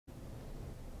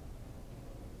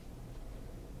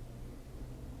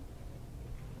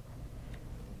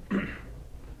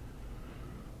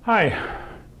Hi,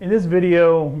 in this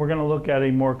video we're going to look at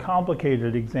a more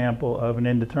complicated example of an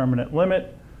indeterminate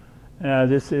limit.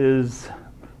 This is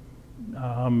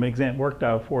worked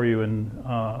out for you in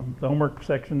the homework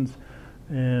sections,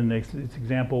 and it's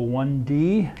example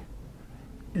 1D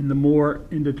in the more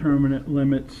indeterminate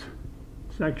limits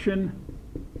section.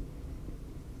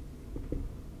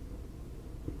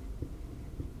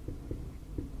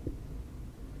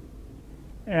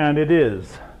 And it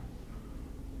is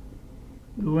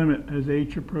the limit as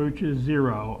h approaches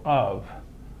 0 of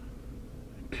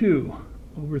 2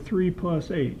 over 3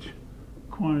 plus h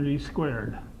quantity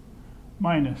squared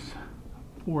minus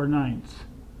 4/9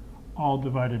 all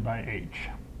divided by h.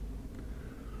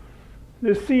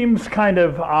 This seems kind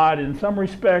of odd in some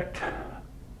respect,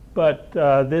 but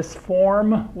this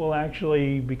form will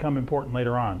actually become important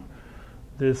later on.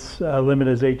 This limit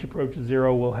as h approaches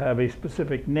 0 will have a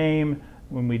specific name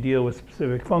when we deal with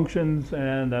specific functions,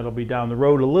 and that'll be down the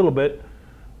road a little bit.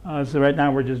 So right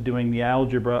now we're just doing the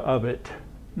algebra of it,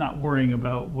 not worrying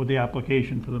about the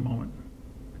application for the moment.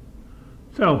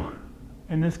 So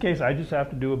in this case, I just have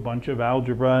to do a bunch of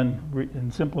algebra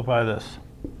and simplify this.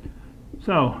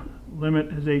 So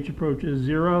limit as h approaches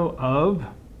 0 of,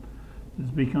 this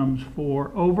becomes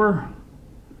 4 over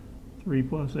 3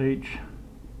 plus h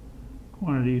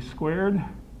quantity squared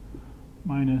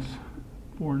minus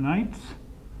 4/9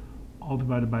 all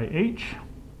divided by h.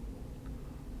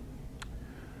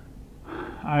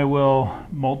 I will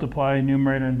multiply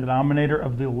numerator and denominator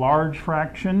of the large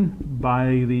fraction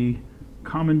by the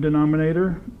common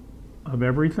denominator of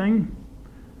everything.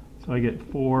 So I get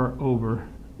 4 over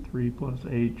 3 plus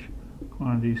h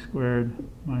quantity squared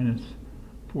minus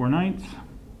 4/9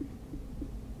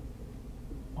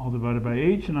 all divided by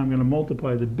h, and I'm going to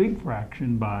multiply the big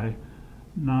fraction by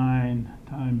 9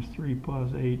 times 3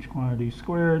 plus h quantity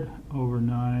squared over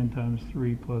 9 times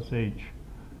 3 plus h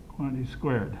quantity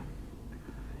squared.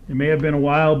 It may have been a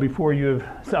while before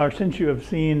since you have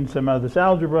seen some of this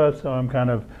algebra, so I'm kind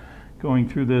of going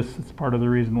through this. It's part of the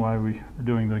reason why we are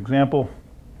doing the example.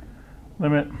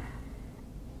 Limit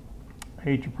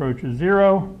h approaches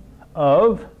 0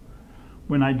 of,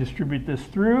 when I distribute this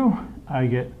through, I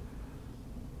get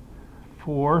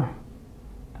 4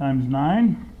 times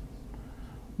 9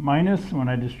 minus, when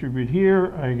I distribute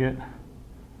here, I get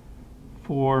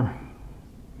 4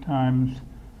 times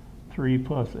 3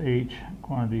 plus h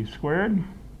quantity squared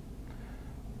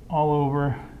all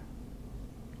over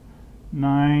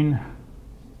 9h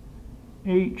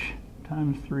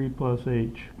times 3 plus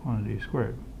h quantity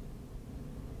squared,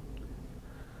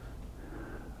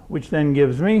 which then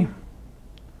gives me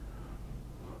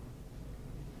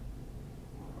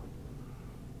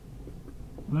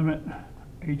limit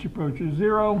h approaches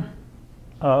 0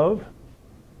 of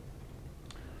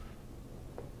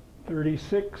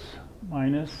 36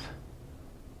 minus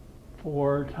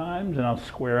 4 times, and I'll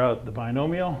square out the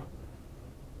binomial,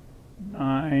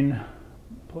 9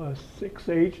 plus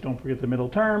 6h, don't forget the middle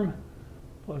term,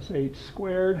 plus h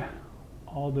squared,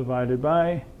 all divided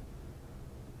by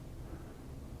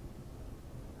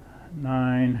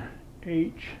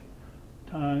 9h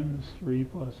times 3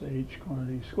 plus h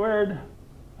quantity squared.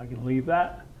 I can leave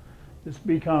that. This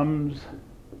becomes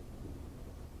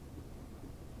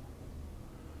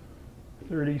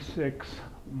 36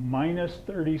 minus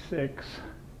 36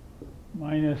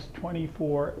 minus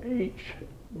 24h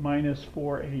minus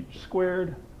 4h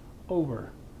squared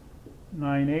over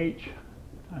 9h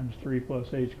times 3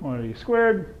 plus h quantity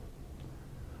squared.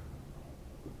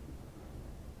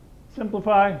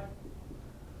 Simplify.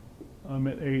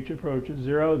 Limit h approaches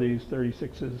 0. These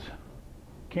 36's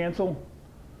cancel.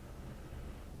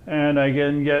 And I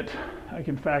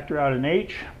can factor out an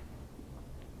h,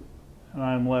 and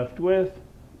I'm left with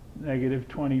negative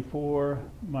 24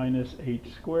 minus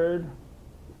h squared,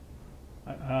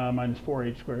 minus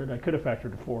 4h squared. I could have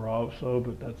factored a 4 also,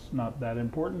 but that's not that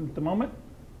important at the moment.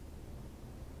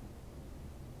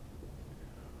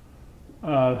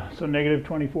 So negative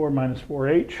 24 minus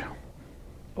 4h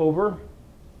over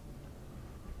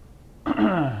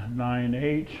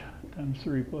 9h times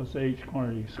 3 plus h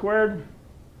quantity squared.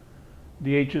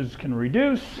 The h's can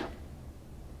reduce.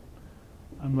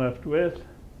 I'm left with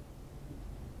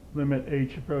limit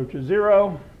h approaches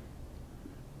 0,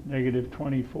 negative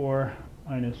 24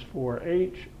 minus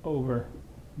 4h over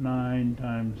 9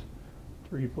 times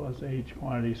 3 plus h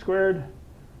quantity squared.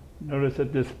 Notice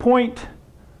at this point,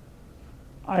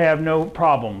 I have no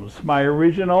problems. My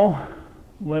original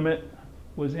limit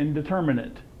was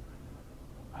indeterminate.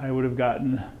 I would have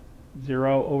gotten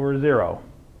 0 over 0.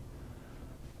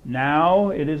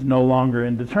 Now it is no longer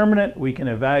indeterminate. We can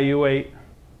evaluate,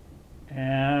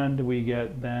 and we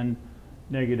get then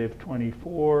negative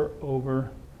 24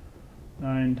 over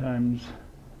 9 times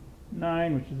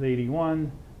 9, which is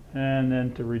 81. And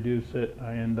then to reduce it,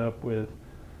 I end up with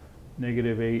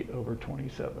negative 8 over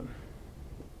 27.